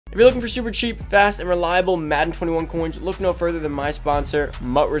If you're looking for super cheap, fast, and reliable Madden 21 coins, look no further than my sponsor,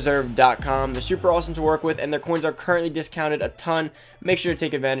 MUTReserve.com. They're super awesome to work with, and their coins are currently discounted a ton. Make sure to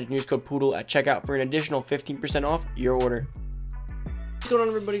take advantage and use code Poodle at checkout for an additional 15% off your order. What's going on,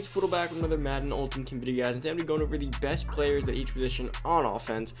 everybody? It's Poodle back with another Madden Ultimate Team video, guys. And today I'm going to be going over the best players at each position on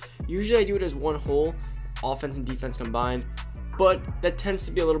offense. Usually I do it as one whole, offense and defense combined. But that tends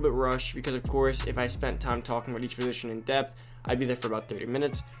to be a little bit rushed because, of course, if I spent time talking about each position in depth, I'd be there for about 30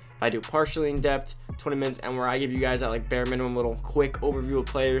 minutes. If I do partially in depth, 20 minutes, and where I give you guys that like bare minimum little quick overview of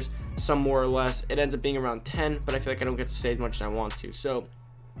players, some more or less, it ends up being around 10, but I feel like I don't get to say as much as I want to. So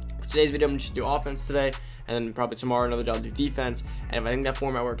for today's video, I'm just do offense today, and then probably tomorrow another day I'll do defense. And if I think that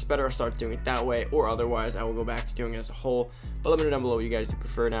format works better, I'll start doing it that way, or otherwise I will go back to doing it as a whole. But let me know down below what you guys do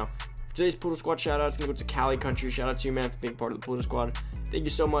prefer. Now, for today's Poodle Squad shout out, it's gonna go to Cali Country. Shout out to you, man, for being part of the Poodle Squad. Thank you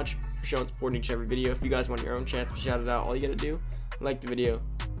so much for showing support in each and every video. If you guys want your own chance to be shouted out, all you gotta do, like the video,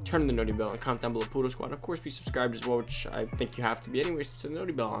 turn the noti bell, and comment down below Poodle Squad. And of course, be subscribed as well, which I think you have to be anyways to the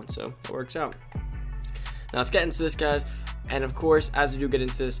noti bell on, so it works out. Now let's get into this, guys. And of course, as we do get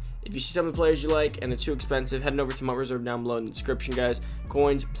into this, if you see some of the players you like and they're too expensive, heading over to my reserve down below in the description, guys.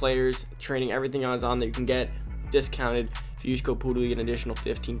 Coins, players, training, everything is on there. You can get discounted. If you use code Poodle, you get an additional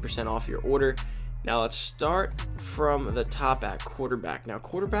 15% off your order. Now let's start from the top at quarterback. Now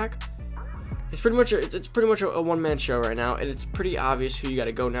quarterback, it's pretty much a one-man show right now, and it's pretty obvious who you got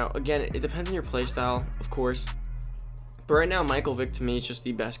to go. Now again, it depends on your play style, of course, but right now Michael Vick to me is just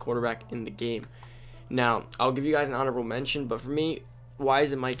the best quarterback in the game. Now I'll give you guys an honorable mention, but for me, why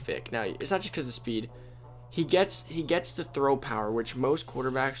is it Mike Vick? Now it's not just because of speed. He gets the throw power, which most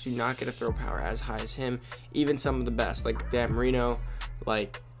quarterbacks do not get a throw power as high as him. Even some of the best, like Dan Marino,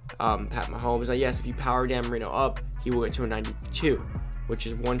 like Pat Mahomes. Now yes, if you power Dan Marino up, he will get to a 92, which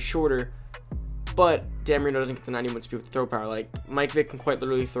is one shorter. But Dan Marino doesn't get the 91 speed with the throw power. Like Mike Vick can quite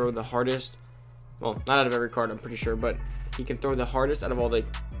literally throw the hardest. Well, not out of every card, I'm pretty sure, but he can throw the hardest out of all the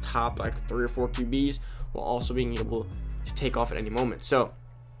top like 3 or 4 QBs, while also being able to take off at any moment. So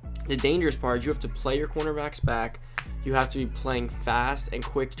the dangerous part is you have to play your cornerbacks back. You have to be playing fast and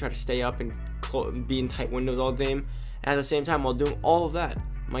quick to try to stay up and be in tight windows all game. And at the same time, while doing all of that,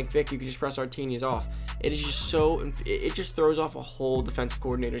 Mike Vick, you can just press RT and he's off. It is just so, it just throws off a whole defensive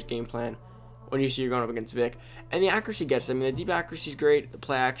coordinator's game plan when you see you're going up against Vick. And the accuracy gets it. I mean, the deep accuracy is great, the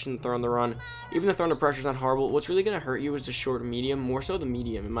play action, the throw on the run, even the throw under pressure is not horrible. What's really going to hurt you is the short and medium, more so the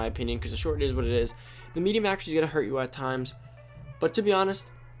medium in my opinion, because the short is what it is. The medium actually is going to hurt you at times, but to be honest,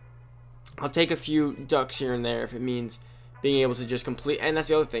 I'll take a few ducks here and there if it means being able to just complete. And that's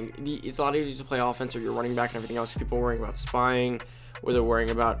the other thing, it's a lot easier to play offense or you're running back and everything else if people are worrying about spying, or they're worrying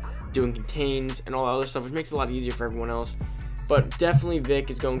about doing contains and all that other stuff, which makes it a lot easier for everyone else. But definitely Vick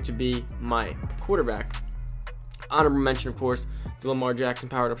is going to be my quarterback. Honorable mention, of course, the Lamar Jackson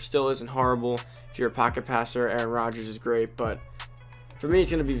powered up still isn't horrible. If you're a pocket passer, Aaron Rodgers is great, but for me,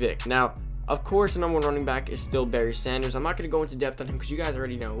 it's going to be Vick. Now, of course, the number one running back is still Barry Sanders. I'm not going to go into depth on him because you guys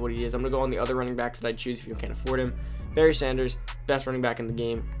already know what he is. I'm going to go on the other running backs that I choose if you can't afford him. Barry Sanders, best running back in the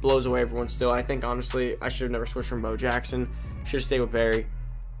game, blows away everyone still. I think, honestly, I should have never switched from Bo Jackson. Should have stayed with Barry.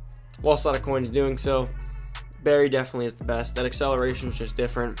 Lost a lot of coins doing so. Barry definitely is the best. That acceleration is just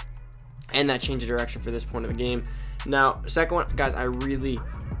different, and that change of direction for this point of the game. Now, second one, guys, I really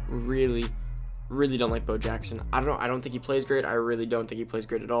don't like Bo Jackson. I don't think he plays great. I really don't think he plays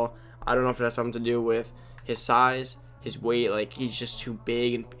great at all. I don't know if it has something to do with his size, his weight. Like, he's just too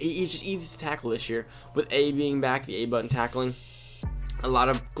big, and he's just easy to tackle this year. With A being back, the A button tackling, a lot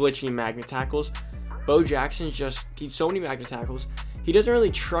of glitchy magnet tackles. Bo Jackson's just, he's so many magnet tackles. He doesn't really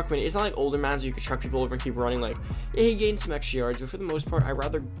truck many. It's not like older Maddens you can truck people over and keep running. Like, yeah, he gains some extra yards, but for the most part, I'd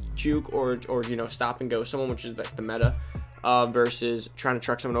rather juke or you know, stop and go someone, which is like the meta, versus trying to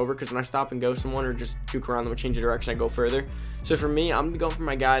truck someone over. Because when I stop and go someone or just juke around them and change the direction, I go further. So for me, I'm gonna be going for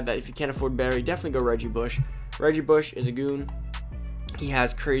my guy that if you can't afford Barry, definitely go Reggie Bush. Reggie Bush is a goon. He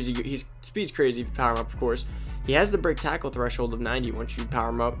has crazy, his speed's crazy if you power him up, of course. He has the break tackle threshold of 90 once you power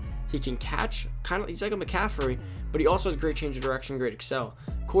him up. He can catch, kind of, he's like a McCaffrey, but he also has great change of direction, great excel.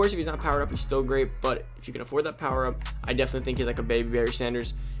 Of course, if he's not powered up, he's still great, but if you can afford that power up, I definitely think he's like a baby Barry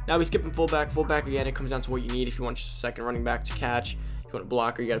Sanders. Now we skipping fullback. Fullback, again, it comes down to what you need. If you want just a second running back to catch, if you want a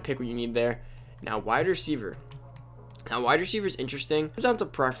blocker, you got to pick what you need there. Now, wide receiver. Now, wide receiver is interesting. It comes down to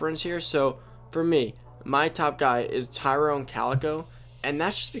preference here. So, for me, my top guy is Tyrone Calico, and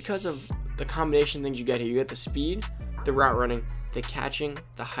that's just because of the combination of things you get here. You get the speed, the route running, the catching,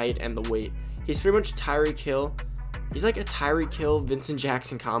 the height, and the weight. He's pretty much Tyreek Hill. He's like a Tyreek Hill, Vincent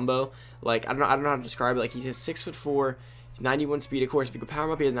Jackson combo. Like, I don't know how to describe it. Like, he's 6'4", 91 speed. Of course, if you could power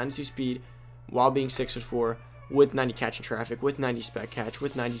him up, he has 92 speed while being 6'4", with 90 catch and traffic, with 90 spec catch,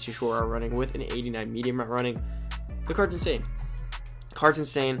 with 92 short route running, with an 89 medium route running. The card's insane. Card's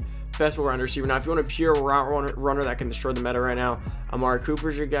insane. Best all-round receiver. Now, if you want a pure route runner that can destroy the meta right now, Amari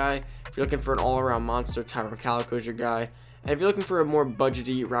Cooper's your guy. If you're looking for an all-around monster, Tyrone Calico's your guy. And if you're looking for a more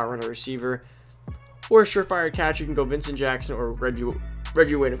budgety route runner receiver or a surefire catcher, you can go Vincent Jackson or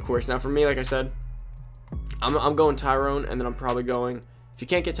Reggie Wayne, of course. Now, for me, like I said, I'm going Tyrone, and then I'm probably going, if you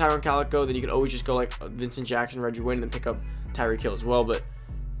can't get Tyrone Calico, then you can always just go like Vincent Jackson, Reggie Wayne, and then pick up Tyreek Hill as well. But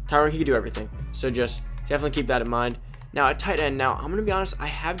Tyrone, he can do everything. So just definitely keep that in mind. Now, at tight end, I'm going to be honest, I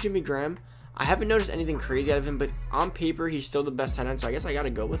have Jimmy Graham. I haven't noticed anything crazy out of him, but on paper, he's still the best tight end, so I guess I got to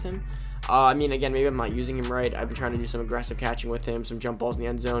go with him. I mean, again, maybe I'm not using him right. I've been trying to do some aggressive catching with him, some jump balls in the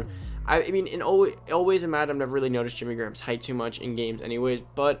end zone. I mean, always in Madden, I've never really noticed Jimmy Graham's height too much in games anyways,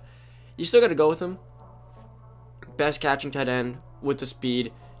 but you still got to go with him. Best catching tight end with the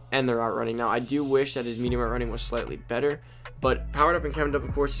speed and the route running. Now, I do wish that his medium route running was slightly better, but powered up and chemmed up,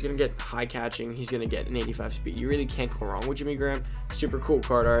 of course, he's going to get high catching. He's going to get an 85 speed. You really can't go wrong with Jimmy Graham. Super cool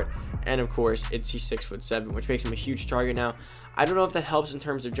card art. And, of course, he's 6'7", which makes him a huge target now. I don't know if that helps in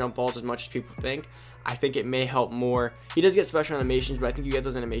terms of jump balls as much as people think. I think it may help more. He does get special animations, but I think you get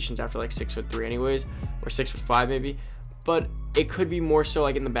those animations after like 6'3" anyways, or 6'5" maybe. But it could be more so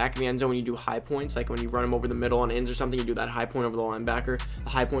like in the back of the end zone when you do high points, like when you run him over the middle on ins or something, you do that high point over the linebacker. The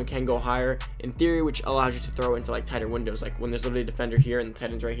high point can go higher in theory, which allows you to throw into like tighter windows. Like when there's literally a defender here and the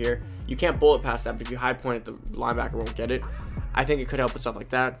tight end's right here, you can't bullet past that, but if you high point it, the linebacker won't get it. I think it could help with stuff like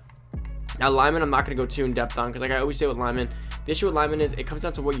that. Now, linemen, I'm not going to go too in depth on, because like I always say with linemen, the issue with linemen is it comes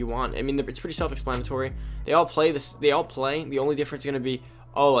down to what you want. I mean, it's pretty self-explanatory. They all play this. They all play. The only difference is going to be,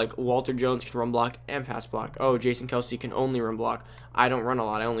 oh, like Walter Jones can run block and pass block. Oh, Jason Kelsey can only run block. I don't run a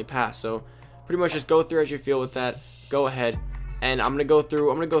lot. I only pass. So pretty much just go through as you feel with that. Go ahead, and I'm gonna go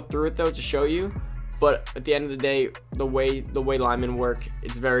through it though to show you. But at the end of the day, the way linemen work,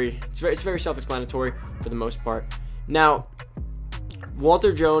 it's very self-explanatory for the most part. Now,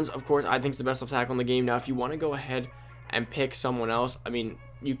 Walter Jones, of course, I think is the best left tackle in the game. Now, if you want to go ahead and pick someone else, I mean,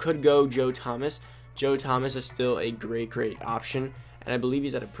 you could go Joe Thomas. Joe Thomas is still a great option, and I believe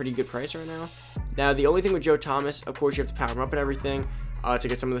he's at a pretty good price right now. Now, the only thing with Joe Thomas, of course, you have to power him up and everything to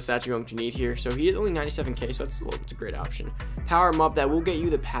get some of the stats you're going to need here. So he is only 97k, so it's a great option. Power him up, that will get you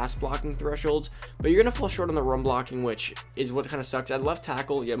the pass blocking thresholds, but you're going to fall short on the run blocking, which is what kind of sucks. At left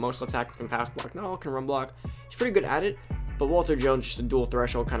tackle, yeah, most left tackles can pass block. Not all can run block. He's pretty good at it, but Walter Jones is just a dual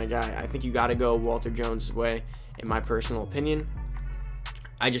threshold kind of guy. I think you got to go Walter Jones' way, in my personal opinion.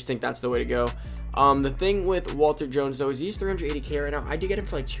 I just think that's the way to go. The thing with Walter Jones, though, is he's 380k right now. I did get him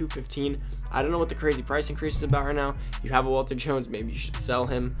for like 215. I don't know what the crazy price increase is about right now. You have a Walter Jones, maybe you should sell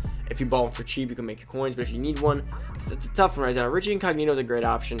him. If you ball him for cheap, you can make your coins, but if you need one, it's a tough one right there. Richie Incognito is a great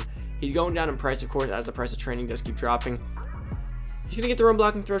option. He's going down in price, of course, as the price of training does keep dropping. He's going to get the run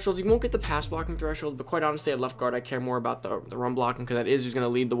blocking thresholds. He won't get the pass blocking thresholds, but quite honestly, at left guard, I care more about the run blocking, because that is who's going to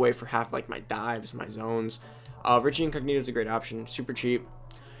lead the way for half like my dives, my zones. Richie Incognito is a great option, super cheap.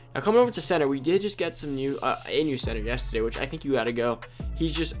 Now, coming over to center, we did just get some a new center yesterday, which I think you got to go.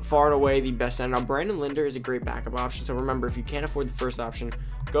 He's just far and away the best center. Now, Brandon Linder is a great backup option, so remember, if you can't afford the first option,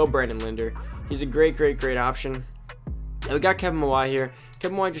 go Brandon Linder. He's a great option. Now, we got Kevin Mawai here.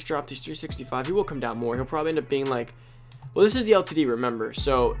 Kevin Mawai just dropped his 365. He will come down more. He'll probably end up being like, well, this is the LTD, remember.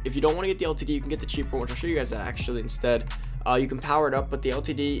 So, if you don't want to get the LTD, you can get the cheaper one, which I'll show you guys that actually instead. You can power it up, but the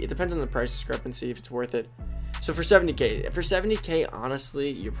LTD, it depends on the price discrepancy if it's worth it. So for 70k,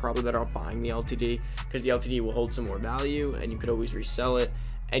 honestly, you're probably better off buying the LTD, because the LTD will hold some more value, and you could always resell it,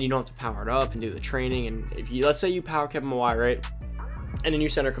 and you don't have to power it up and do the training. And if you, let's say you power Kevin Mawai, right, and a new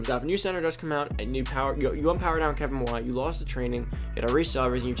center comes out. If a new center does come out, and you unpower down Kevin Mawai, you lost the training, you gotta resell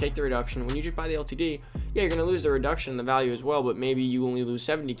everything, you take the reduction. When you just buy the LTD, yeah, you're gonna lose the reduction in the value as well, but maybe you only lose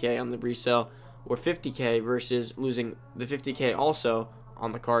 70k on the resell, or 50k versus losing the 50k also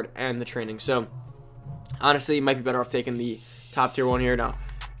on the card and the training. So honestly, you might be better off taking the top tier one here. Now,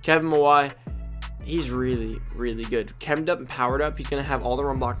 Kevin Mawai, he's really good. Chemmed up and powered up, he's going to have all the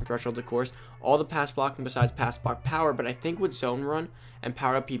run blocking thresholds, of course, all the pass blocking besides pass block power, but I think with zone run and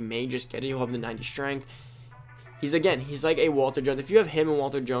power up, he may just get it. He'll have the 90 strength. He's like a Walter Jones. If you have him and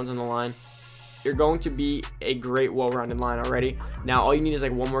Walter Jones on the line, you're going to be a great, well-rounded line already. Now, all you need is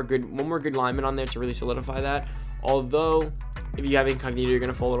like one more good lineman on there to really solidify that. Although, if you have Incognito, you're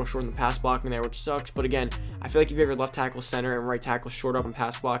going to fall a little short in the pass blocking there, which sucks. But again, I feel like if you have your left tackle, center, and right tackle short up in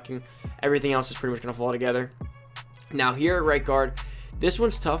pass blocking, everything else is pretty much going to fall together. Now, here at right guard, this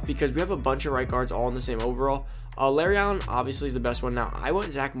one's tough because we have a bunch of right guards all in the same overall. Larry Allen, obviously, is the best one. Now, I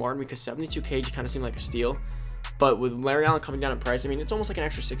went Zach Martin because 72k just kind of seemed like a steal. But with Larry Allen coming down in price, I mean, it's almost like an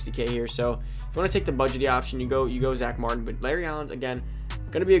extra 60K here. So if you want to take the budgety option, you go Zach Martin. But Larry Allen, again,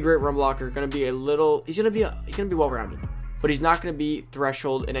 gonna be a great run blocker. Gonna be a little, he's gonna be well-rounded, but he's not gonna be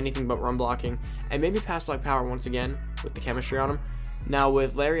threshold in anything but run blocking, and maybe pass block power once again with the chemistry on him. Now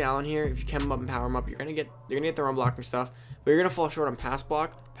with Larry Allen here, if you chem him up and power him up, you're gonna get the run blocking stuff, but you're gonna fall short on pass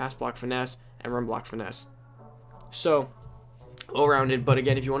block finesse, and run block finesse. So well-rounded. But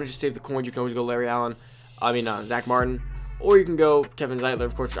again, if you want to just save the coins, you can always go Larry Allen. Zach Martin, or you can go Kevin Zeitler.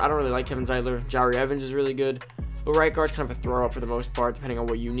 Of course, I don't really like Kevin Zeitler. Jari Evans is really good, but right guard's kind of a throw up for the most part, depending on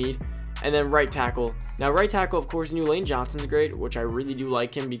what you need. And then right tackle. Now, right tackle, of course, new Lane Johnson's great, which I really do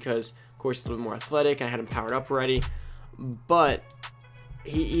like him because, of course, he's a little bit more athletic. I had him powered up already, but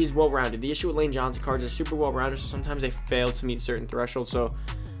he's well-rounded. The issue with Lane Johnson cards is super well-rounded, so sometimes they fail to meet certain thresholds. So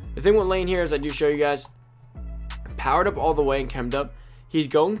the thing with Lane here is I do show you guys, powered up all the way and chemmed up, he's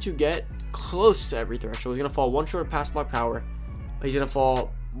going to get close to every threshold. He's going to fall one short of pass block power. He's going to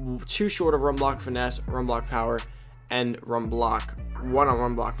fall two short of run block finesse, run block power, and run block. One on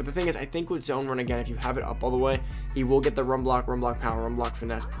run block. But the thing is, I think with zone run, again, if you have it up all the way, he will get the run block power, run block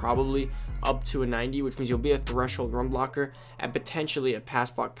finesse, probably up to a 90, which means you'll be a threshold run blocker and potentially a pass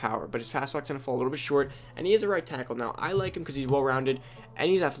block power. But his pass block's going to fall a little bit short, and he is a right tackle. Now, I like him because he's well-rounded,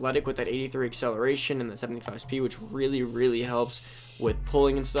 and he's athletic with that 83 acceleration and the 75 speed, which really, really helps with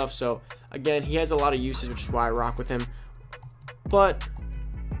pulling and stuff. So, again, he has a lot of uses, which is why I rock with him. But,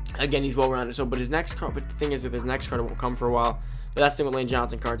 again, he's well-rounded. So, but his next card, but the thing is, if his next card, it won't come for a while. But that's the thing with Lane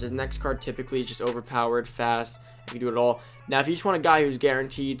Johnson cards. His next card typically is just overpowered, fast. You can do it all. Now, if you just want a guy who's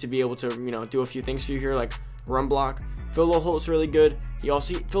guaranteed to be able to, do a few things for you here, like run block, Phil Loadholt's really good. Phil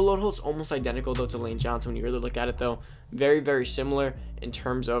Loadholt's almost identical, though, to Lane Johnson when you really look at it, though. Very, very similar in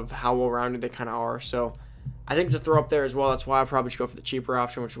terms of how well-rounded they kind of are. So, I think it's a throw up there as well. That's why I probably should go for the cheaper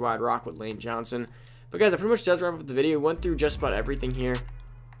option, which is why I'd rock with Lane Johnson. But, guys, that pretty much does wrap up the video. We went through just about everything here.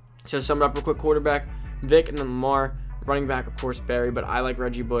 So, to sum it up real quick, quarterback, Vic, and then Lamar. Running back, of course, Barry, but I like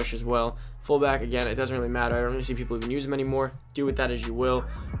Reggie Bush as well. Fullback, again, it doesn't really matter. I don't really see people even use him anymore. Do with that as you will.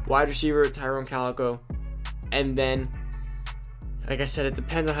 Wide receiver, Tyrone Calico. And then, like I said, it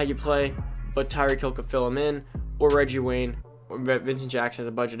depends on how you play, but Tyreek Hill could fill him in, or Reggie Wayne, or Vincent Jackson as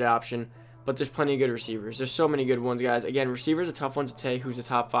a budget option. But there's plenty of good receivers. There's so many good ones, guys. Again, receivers are a tough one to take who's the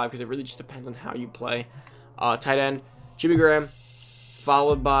top 5 because it really just depends on how you play. Tight end, Jimmy Graham,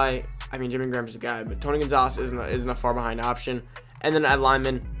 followed by, Jimmy Graham's the guy, but Tony Gonzalez isn't a far behind option. And then at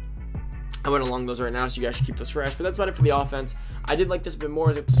lineman, I went along those right now, so you guys should keep those fresh. But that's about it for the offense. I did like this a bit more. I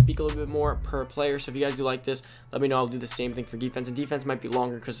was able to speak a little bit more per player. So if you guys do like this, let me know. I'll do the same thing for defense. And defense might be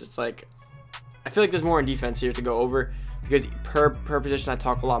longer because it's like, I feel like there's more in defense here to go over. Because per position, I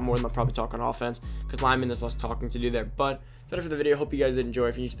talk a lot more than I'll probably talk on offense. Because lineman, there's less talking to do there. But that's it for the video. Hope you guys did enjoy.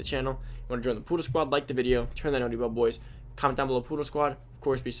 If you're new to the channel, you want to join the Poodle Squad, like the video, turn that noty bell, boys. Comment down below Poodle Squad. Of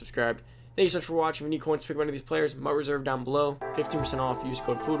course, be subscribed. Thank you so much for watching. If you need coins to pick one of these players, my reserve down below. 15% off. Use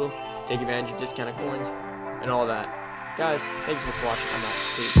code Poodle. Take advantage of discounted coins and all that. Guys, thank you so much for watching. I'm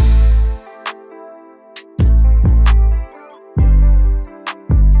out. Peace.